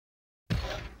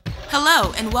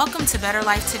Hello, and welcome to Better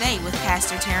Life Today with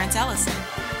Pastor Terrence Ellison.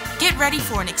 Get ready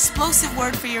for an explosive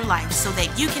word for your life so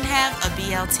that you can have a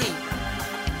BLT.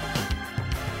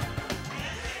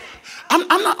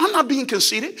 I'm not being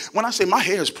conceited when I say my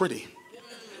hair is pretty.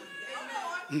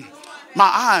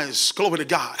 My eyes, glory to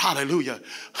God, hallelujah,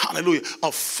 hallelujah,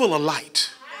 are full of light.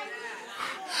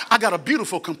 I got a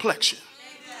beautiful complexion.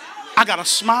 I got a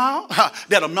smile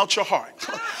that'll melt your heart.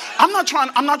 I'm not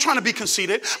trying to be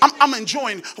conceited. I'm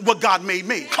enjoying what God made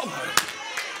me. Come on.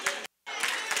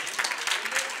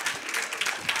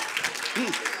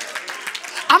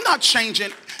 I'm not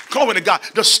changing, glory to God,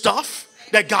 the stuff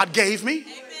that God gave me.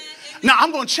 Now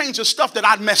I'm going to change the stuff that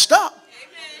I messed up.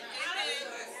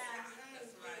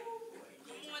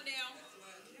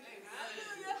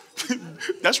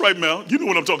 That's right, Mel. You know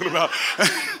what I'm talking about.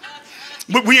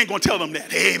 But we ain't going to tell them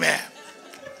that. Amen.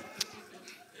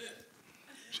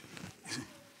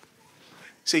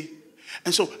 See?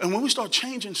 And when we start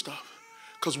changing stuff,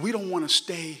 because we don't want to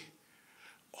stay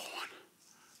on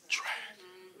track.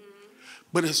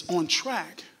 But it's on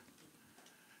track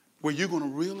where you're going to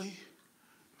really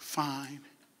find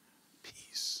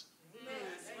peace.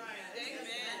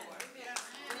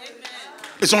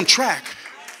 It's on track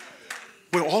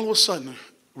where all of a sudden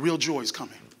real joy is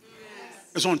coming.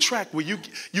 It's on track where you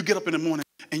get up in the morning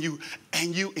and you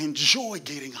enjoy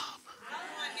getting up.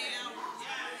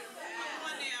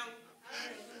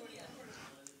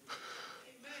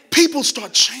 People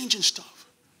start changing stuff.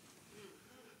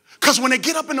 Because when they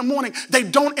get up in the morning, they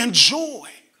don't enjoy.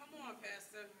 Come on,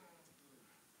 Pastor.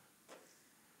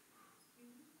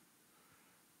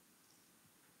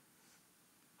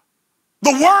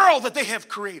 The world that they have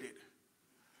created.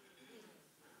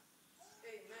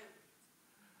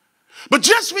 But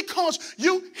just because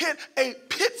you hit a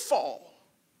pitfall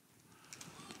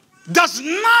does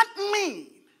not mean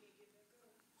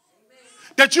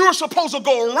that you're supposed to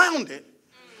go around it.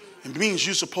 It means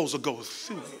you're supposed to go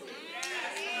through it.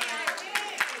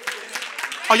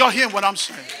 Are y'all hearing what I'm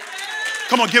saying?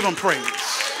 Come on, give them praise.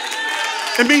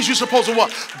 It means you're supposed to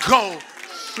what? Go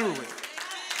through it.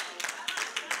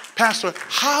 Pastor,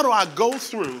 how do I go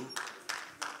through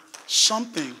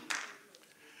something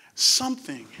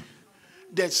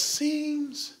that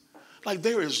seems like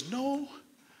there is no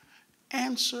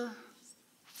answer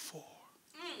for?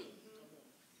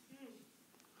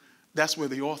 That's where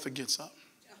the author gets up.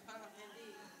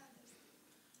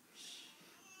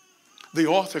 The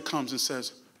author comes and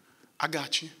says, I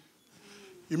got you.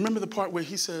 You remember the part where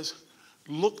he says,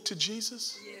 look to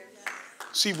Jesus?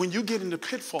 See, when you get into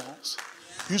pitfalls,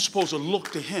 you're supposed to look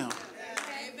to him.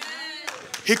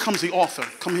 Here comes the author.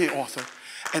 Come here, author.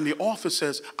 And the author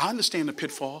says, I understand the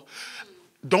pitfall.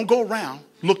 Don't go around.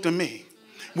 Look to me.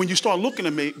 When you start looking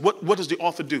at me, what does the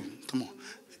author do? Come on.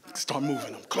 Start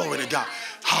moving them. Glory to God.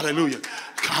 Hallelujah.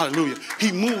 Hallelujah.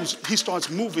 He starts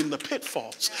moving the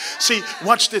pitfalls. See,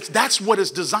 watch this. That's what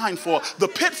it's designed for. The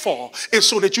pitfall is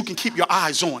so that you can keep your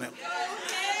eyes on him.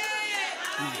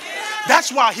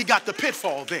 That's why he got the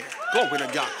pitfall there. Glory to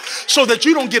God. So that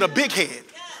you don't get a big head.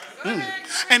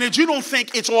 And that you don't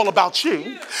think it's all about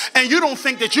you, and you don't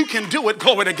think that you can do it.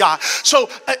 Glory to God. So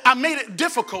I made it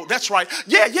difficult. That's right.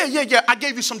 Yeah. I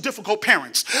gave you some difficult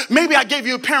parents. Maybe I gave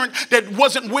you a parent that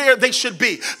wasn't where they should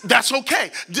be. That's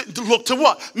okay. Look to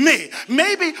what? Me.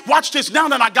 Maybe, watch this, now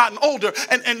that I've gotten older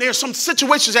and there's some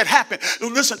situations that happen.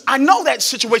 Listen, I know that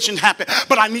situation happened,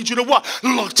 but I need you to what?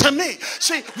 Look to me.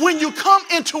 See, when you come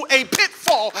into a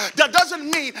pitfall, that doesn't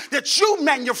mean that you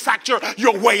manufacture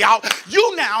your way out.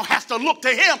 You now has to look to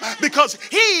him because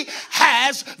he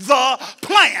has the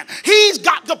plan. He's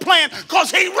got the plan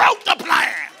because he wrote the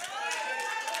plan.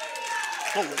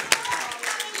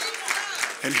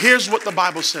 And here's what the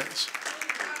Bible says.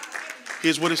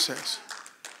 Here's what it says.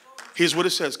 Here's what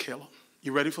it says, Caleb.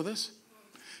 You ready for this?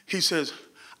 He says,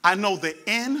 I know the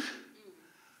end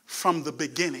from the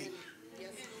beginning.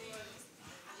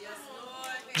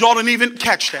 Y'all didn't even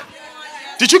catch that.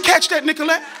 Did you catch that,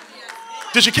 Nicolette?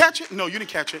 Did you catch it? No, you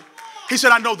didn't catch it. He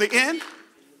said, I know the end.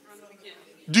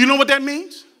 Do you know what that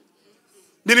means?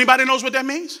 Did anybody knows what that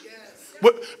means?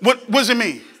 Yes. What does it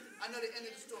mean? I know the end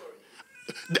of the story.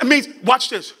 That means, watch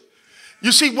this.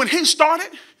 You see, when he started,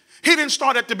 he didn't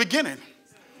start at the beginning.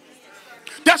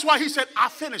 That's why he said, I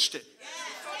finished it.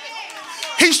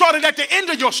 He started at the end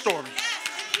of your story.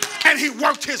 And he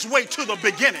worked his way to the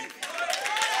beginning.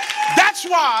 That's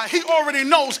why he already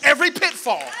knows every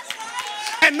pitfall.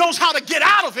 And knows how to get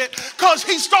out of it because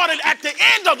he started at the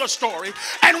end of the story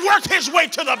and worked his way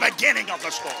to the beginning of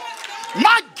the story.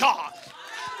 My God.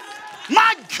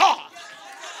 My God.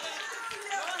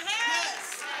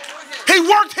 He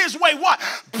worked his way what?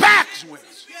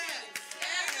 Backwards.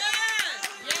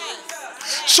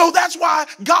 So that's why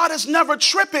God is never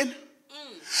tripping.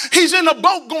 He's in a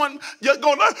boat going,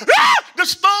 the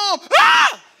storm.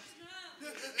 Ah!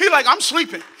 He's like, I'm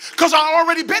sleeping because I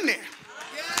already been there.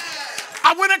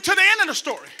 I went into the end of the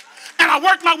story and I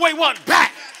worked my way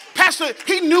back. Pastor,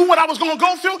 he knew what I was going to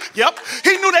go through. Yep.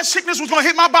 He knew that sickness was going to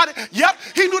hit my body. Yep.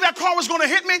 He knew that car was going to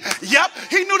hit me. Yep.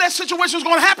 He knew that situation was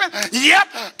going to happen. Yep.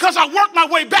 Because I worked my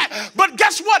way back. But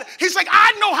guess what? He's like,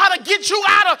 I know how to get you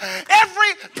out of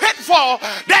every pitfall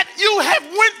that you have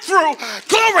went through.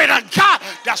 Glory to God.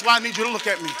 That's why I need you to look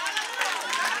at me.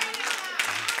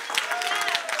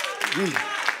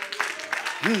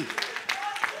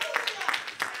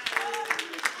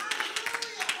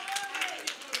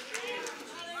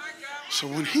 So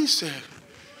when he said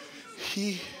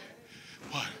he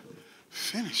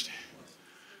finished it,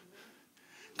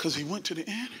 because he went to the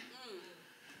end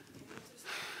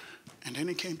and then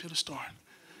he came to the start,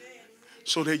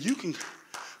 so that you can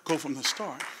go from the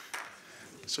start,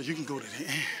 so you can go to the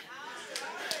end.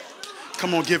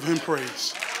 Come on, give him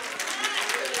praise.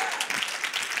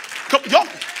 Come, y'all.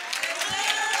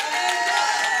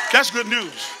 That's good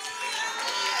news.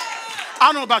 I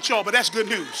don't know about y'all, but that's good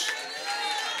news.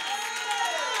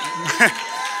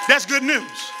 That's good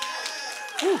news.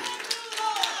 Whew.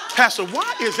 Pastor,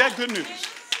 why is that good news?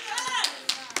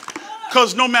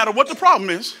 Because no matter what the problem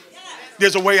is,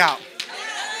 there's a way out.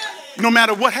 No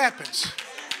matter what happens,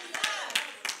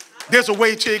 there's a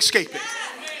way to escape it.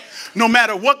 No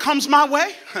matter what comes my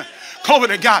way, glory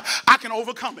to God, I can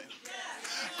overcome it.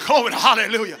 Glory to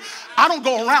hallelujah. I don't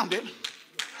go around it,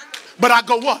 but I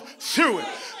go what? Through it.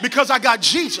 Because I got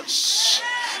Jesus.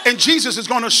 And Jesus is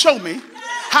going to show me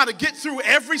how to get through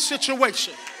every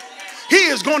situation. He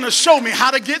is going to show me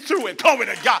how to get through it. Glory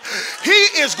to God. He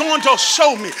is going to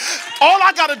show me. All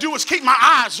I got to do is keep my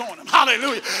eyes on him.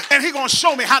 Hallelujah. And he's going to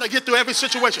show me how to get through every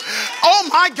situation. Oh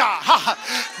my God.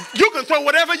 You can throw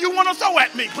whatever you want to throw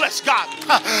at me. Bless God.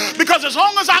 Because as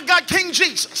long as I got King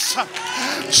Jesus,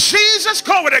 Jesus,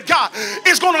 glory to God,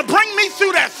 is going to bring me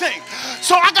through that thing.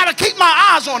 So I got to keep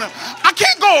my eyes on him. I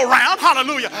can't go around.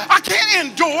 Hallelujah. I can't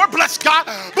endure. Bless God.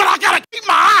 But I got to keep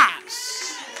my eyes.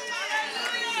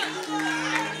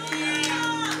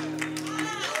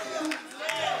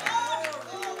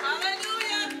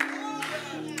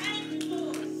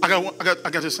 I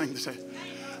got this thing to say.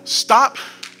 Stop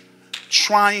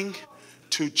trying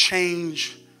to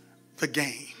change the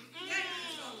game.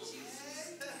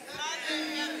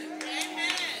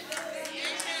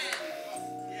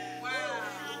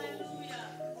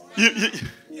 Did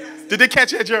they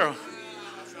catch that, Gerald?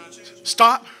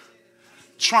 Stop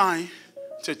trying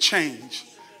to change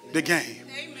the game.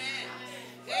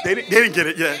 They didn't get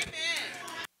it yet.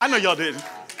 I know y'all didn't.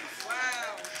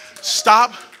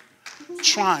 Stop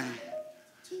trying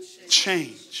to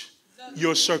change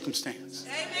your circumstance.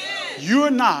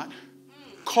 You're not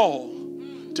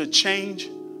called to change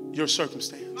your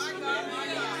circumstance.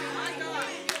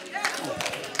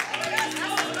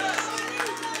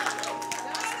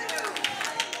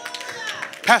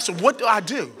 Pastor, what do?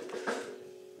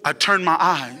 I turn my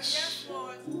eyes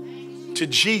to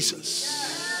Jesus.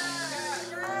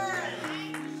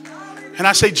 And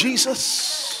I say,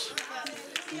 Jesus,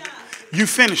 you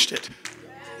finished it.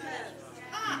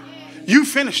 You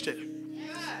finished it.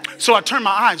 So I turn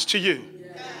my eyes to you.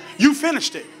 You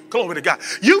finished it. Glory to God.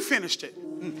 You finished it.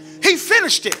 He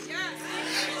finished it.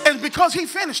 And because he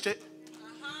finished it,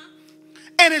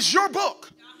 and it's your book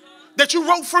that you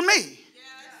wrote for me.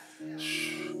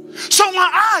 So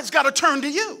my eyes got to turn to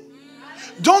you.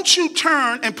 Don't you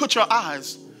turn and put your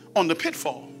eyes on the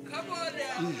pitfall.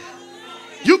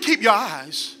 You keep your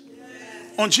eyes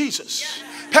on Jesus.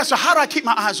 Pastor, how do I keep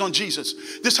my eyes on Jesus?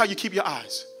 This is how you keep your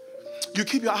eyes. You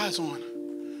keep your eyes on.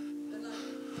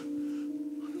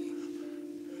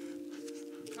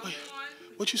 Wait,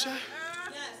 what you say?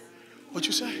 What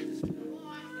you say?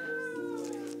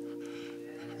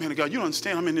 Man of God, you don't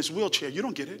understand. I'm in this wheelchair. You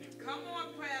don't get it. Come on,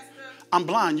 Pastor. I'm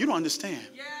blind. You don't understand.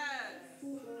 Yes.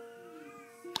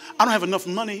 I don't have enough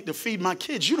money to feed my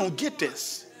kids. You don't get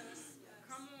this.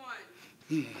 Come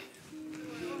on.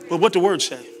 Well, what the word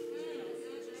say?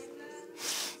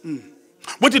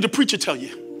 What did the preacher tell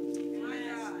you?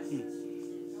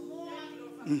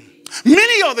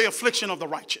 Many are the affliction of the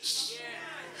righteous.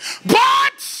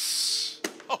 But,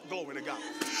 oh, glory to God,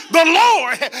 the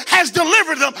Lord has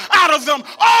delivered them out of them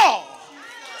all.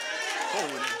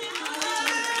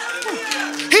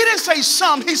 He didn't say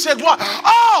some. He said what?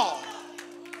 All.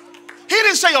 He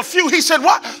didn't say a few. He said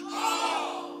what?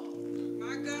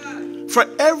 My God. For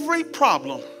every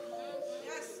problem,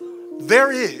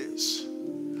 there is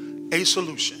a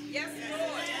solution. Yes,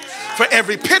 Lord. For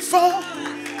every pitfall,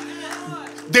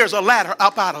 there's a ladder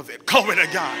up out of it. Glory to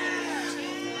God.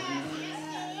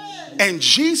 And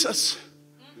Jesus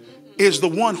is the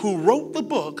one who wrote the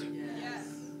book,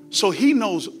 so he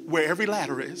knows where every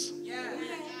ladder is.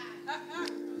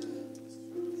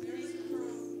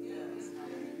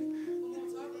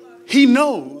 He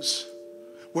knows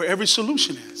where every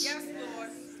solution is.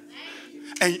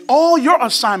 And all your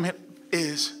assignment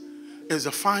is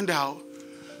to find out,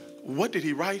 what did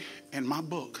he write in my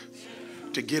book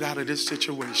to get out of this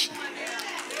situation?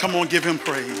 Come on, give him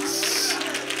praise.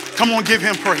 Come on, give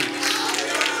him praise.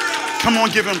 Come on,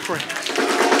 give him praise.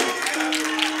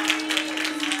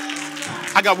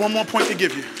 I got one more point to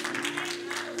give you.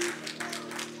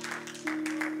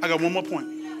 I got one more point.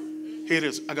 Here it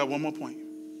is. I got one more point.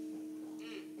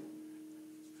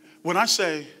 When I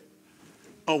say,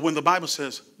 or when the Bible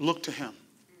says, look to him,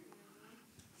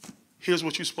 here's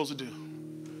what you're supposed to do.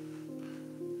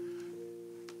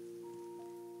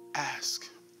 Ask.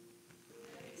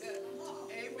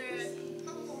 Amen.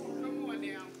 Come on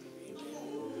now.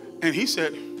 And he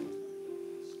said,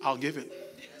 I'll give it.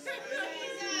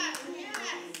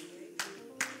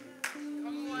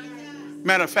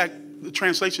 Matter of fact, the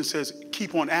translation says,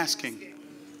 keep on asking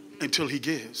until he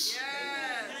gives.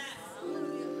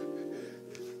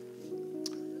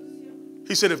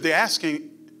 He said, if the asking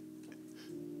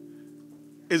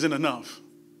isn't enough,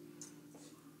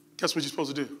 guess what you're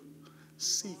supposed to do?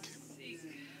 Seek.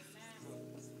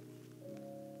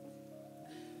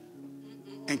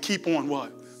 And keep on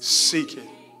what? Seeking.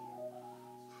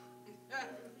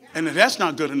 And if that's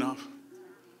not good enough,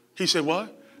 he said,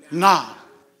 what? Nah.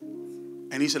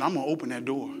 And he said, I'm going to open that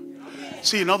door.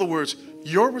 See, in other words,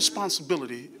 your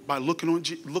responsibility by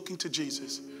looking to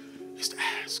Jesus is to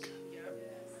ask.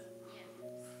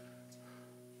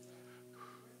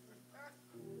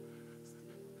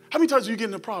 How many times do you get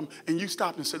in a problem and you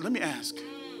stop and say, let me ask?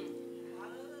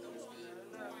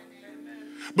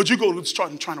 But you go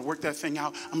start trying to work that thing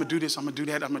out. I'm going to do this, I'm going to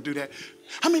do that, I'm going to do that.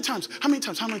 How many times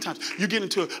you get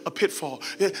into a pitfall?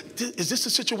 Is this the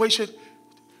situation?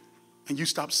 And you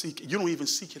stop seeking. You don't even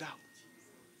seek it out.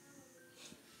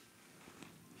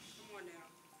 Come on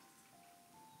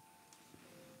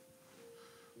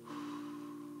now.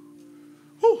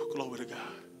 Whew, glory to God.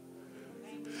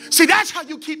 See, that's how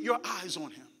you keep your eyes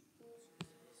on him.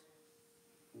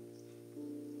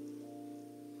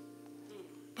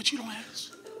 But you don't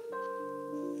ask.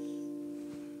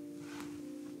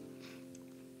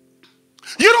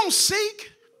 You don't seek.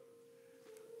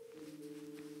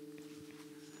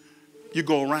 You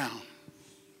go around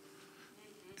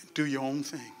and do your own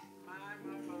thing.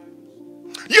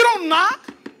 You don't knock.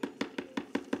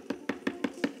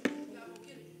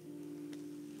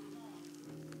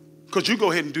 Because you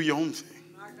go ahead and do your own thing.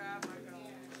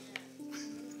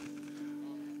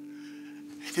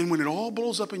 And then when it all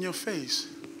blows up in your face,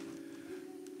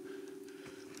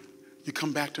 you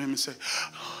come back to him and say,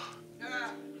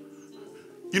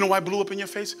 you know why it blew up in your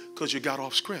face? Because you got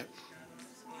off script.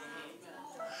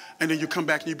 And then you come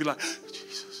back and you be like,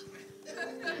 Jesus.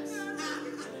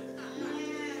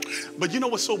 But you know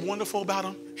what's so wonderful about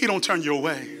him? He don't turn you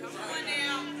away.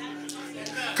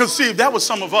 Because see, if that was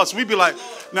some of us, we'd be like,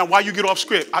 now why you get off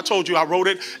script? I told you I wrote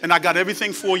it and I got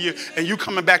everything for you and you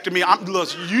coming back to me. Look,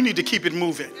 you need to keep it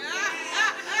moving.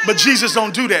 But Jesus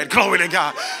don't do that. Glory to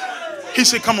God. He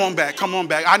said, come on back, come on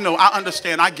back. I know, I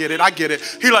understand, I get it.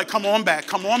 He like, come on back,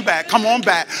 come on back, come on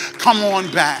back, come on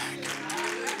back.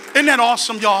 Isn't that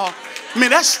awesome, y'all? I mean,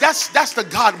 that's the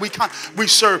God we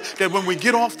serve, that when we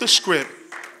get off the script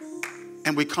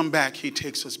and we come back, he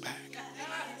takes us back.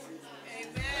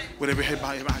 With every head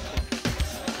bowed, every eye closed.